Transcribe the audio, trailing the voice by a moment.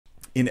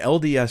In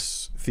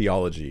LDS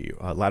theology,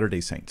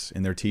 Latter-day Saints,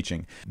 in their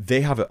teaching,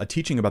 they have a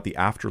teaching about the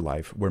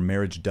afterlife where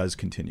marriage does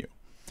continue.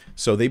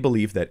 So they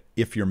believe that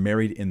if you're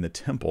married in the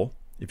temple,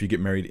 if you get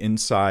married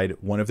inside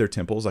one of their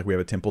temples, like we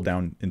have a temple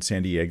down in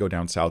San Diego,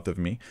 down south of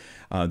me,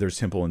 there's a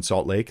temple in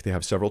Salt Lake. They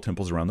have several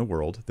temples around the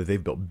world that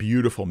they've built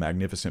beautiful,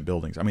 magnificent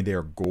buildings. I mean, they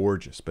are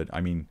gorgeous, but I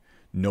mean,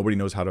 nobody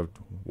knows how to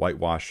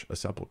whitewash a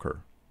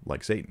sepulcher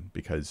like Satan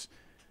because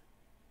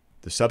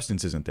the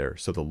substance isn't there,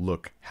 so the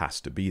look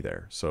has to be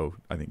there. So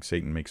I think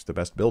Satan makes the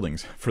best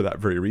buildings for that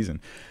very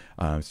reason.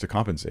 It's to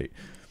compensate.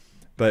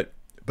 But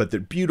the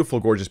beautiful,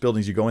 gorgeous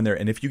buildings, you go in there,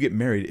 and if you get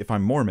married, if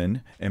I'm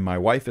Mormon and my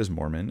wife is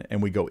Mormon,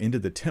 and we go into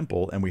the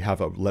temple and we have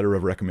a letter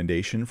of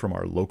recommendation from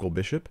our local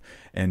bishop,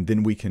 and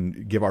then we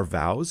can give our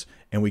vows,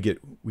 and we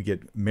get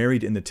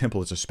married in the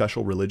temple. It's a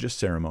special religious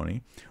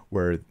ceremony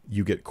where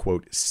you get,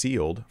 quote,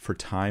 sealed for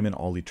time and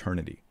all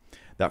eternity.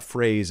 That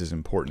phrase is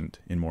important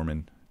in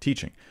Mormon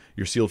teaching.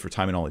 You're sealed for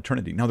time and all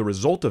eternity. Now, the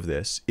result of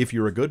this, if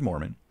you're a good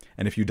Mormon,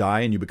 and if you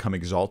die and you become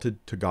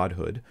exalted to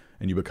godhood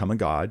and you become a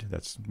god,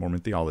 that's Mormon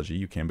theology,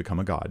 you can become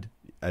a god,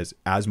 as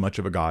much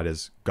of a god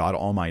as God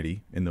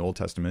Almighty in the Old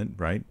Testament,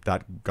 right?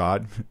 That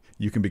God,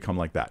 you can become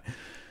like that.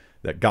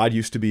 That God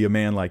used to be a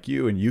man like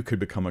you and you could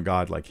become a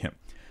god like him.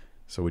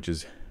 So which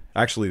is,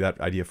 actually that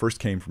idea first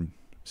came from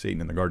Satan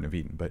in the Garden of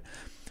Eden.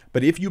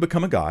 But if you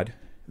become a god,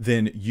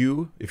 then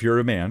you, if you're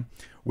a man,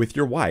 with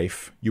your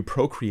wife, you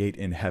procreate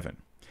in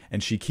heaven.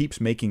 And she keeps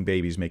making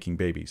babies,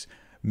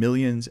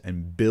 millions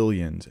and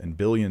billions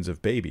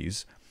of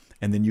babies,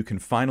 and then you can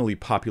finally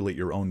populate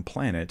your own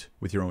planet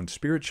with your own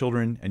spirit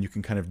children, and you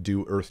can kind of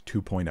do Earth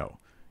 2.0.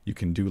 You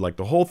can do like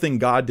the whole thing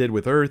God did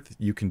with Earth,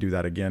 you can do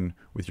that again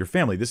with your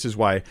family. This is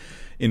why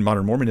in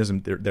modern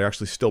Mormonism, they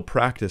actually still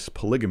practice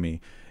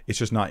polygamy. It's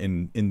just not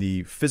in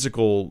the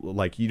physical,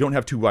 like you don't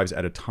have two wives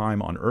at a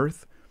time on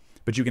Earth,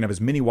 but you can have as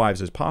many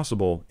wives as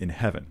possible in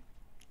heaven.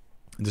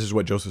 This is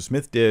what Joseph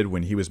Smith did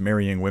when he was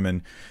marrying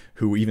women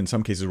who even in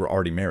some cases were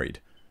already married.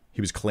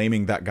 He was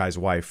claiming that guy's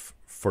wife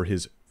for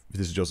his,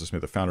 this is Joseph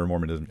Smith, the founder of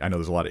Mormonism. I know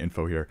there's a lot of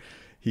info here.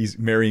 He's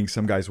marrying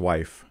some guy's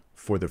wife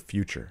for the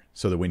future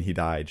so that when he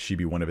died, she'd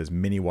be one of his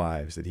many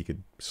wives that he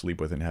could sleep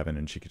with in heaven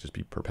and she could just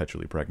be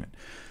perpetually pregnant.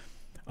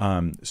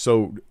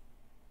 So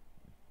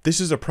this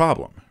is a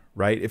problem,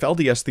 right? If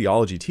LDS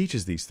theology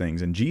teaches these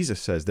things and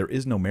Jesus says there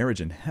is no marriage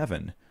in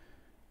heaven,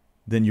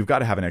 then you've got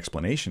to have an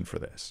explanation for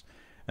this.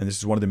 And this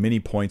is one of the many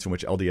points in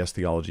which LDS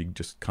theology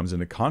just comes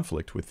into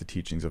conflict with the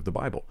teachings of the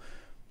Bible.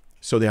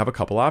 So they have a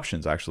couple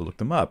options. I actually looked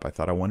them up. I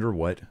thought, I wonder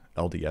what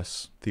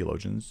LDS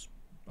theologians,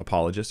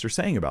 apologists are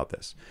saying about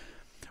this.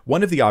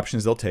 One of the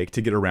options they'll take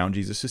to get around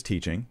Jesus'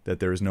 teaching that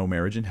there is no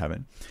marriage in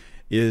heaven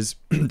is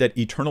that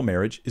eternal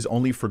marriage is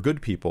only for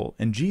good people.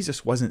 And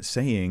Jesus wasn't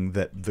saying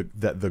that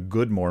the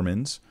good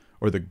Mormons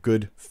or the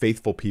good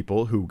faithful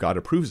people who God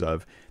approves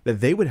of,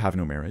 that they would have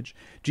no marriage.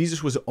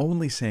 Jesus was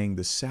only saying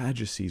the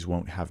Sadducees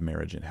won't have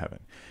marriage in heaven.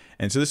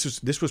 And so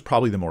this was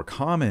probably the more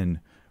common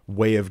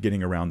way of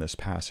getting around this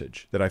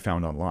passage that I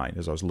found online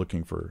as I was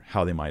looking for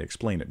how they might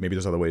explain it. Maybe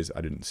there's other ways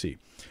I didn't see.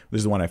 This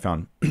is the one I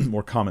found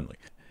more commonly.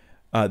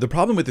 The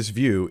problem with this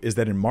view is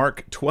that in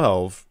Mark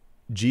 12,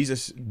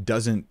 Jesus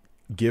doesn't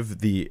give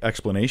the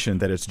explanation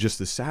that it's just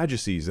the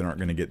Sadducees that aren't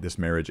going to get this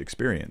marriage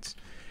experience.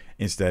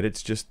 Instead,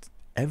 it's just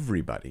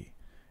everybody.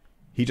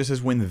 He just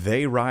says when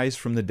they rise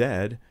from the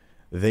dead,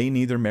 they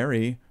neither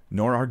marry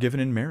nor are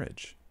given in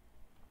marriage.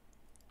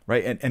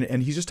 Right?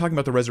 And he's just talking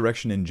about the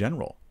resurrection in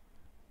general.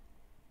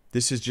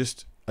 This is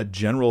just a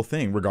general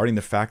thing regarding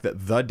the fact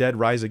that the dead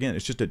rise again.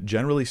 It's just a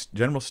general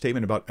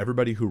statement about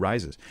everybody who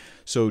rises.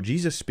 So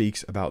Jesus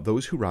speaks about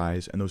those who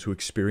rise and those who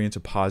experience a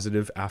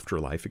positive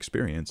afterlife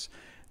experience,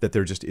 that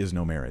there just is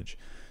no marriage.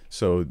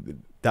 So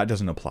that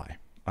doesn't apply.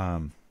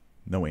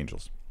 No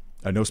angels.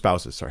 No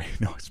spouses, sorry.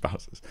 No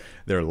spouses.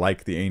 They're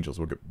like the angels.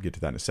 We'll get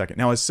to that in a second.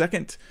 Now, a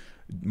second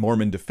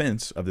Mormon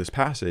defense of this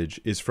passage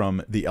is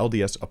from the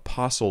LDS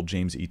apostle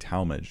James E.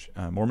 Talmage.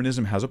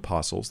 Mormonism has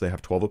apostles. They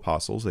have 12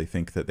 apostles. They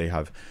think that they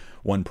have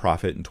one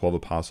prophet and 12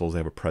 apostles. They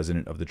have a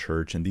president of the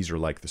church, and these are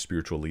like the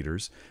spiritual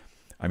leaders.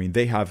 I mean,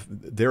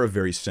 they're a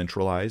very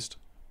centralized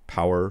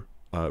power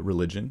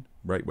religion,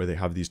 right? Where they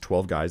have these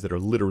 12 guys that are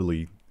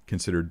literally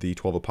considered the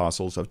 12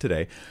 apostles of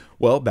today.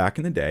 Well, back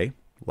in the day,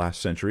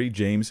 last century,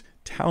 James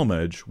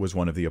Talmage was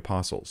one of the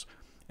apostles,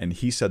 and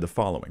he said the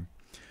following.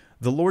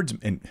 The Lord's,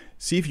 and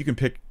see if you can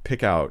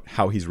pick out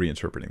how he's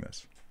reinterpreting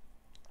this.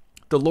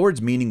 The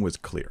Lord's meaning was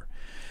clear,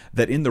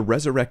 that in the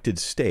resurrected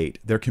state,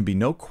 there can be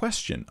no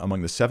question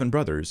among the 7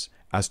 brothers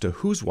as to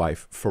whose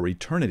wife for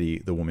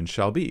eternity the woman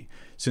shall be,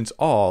 since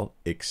all,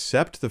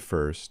 except the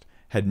first,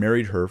 had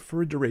married her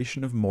for a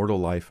duration of mortal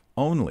life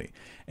only,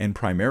 and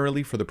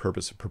primarily for the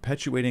purpose of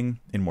perpetuating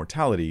in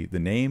mortality the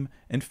name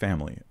and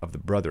family of the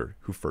brother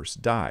who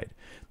first died.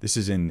 This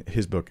is in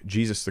his book,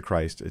 Jesus the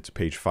Christ. It's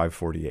page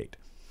 548.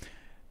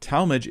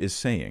 Talmage is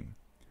saying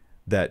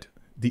that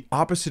the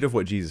opposite of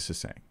what Jesus is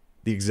saying,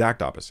 the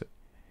exact opposite.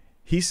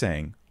 He's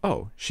saying,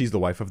 oh, she's the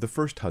wife of the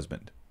first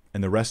husband,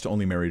 and the rest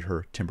only married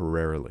her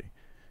temporarily.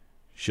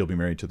 She'll be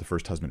married to the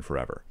first husband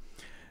forever.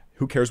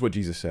 who cares what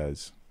Jesus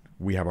says?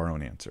 We have our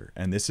own answer.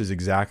 And this is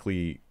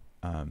exactly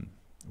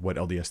what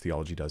LDS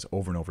theology does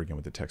over and over again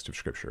with the text of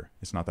Scripture.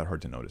 It's not that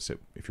hard to notice it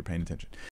if you're paying attention.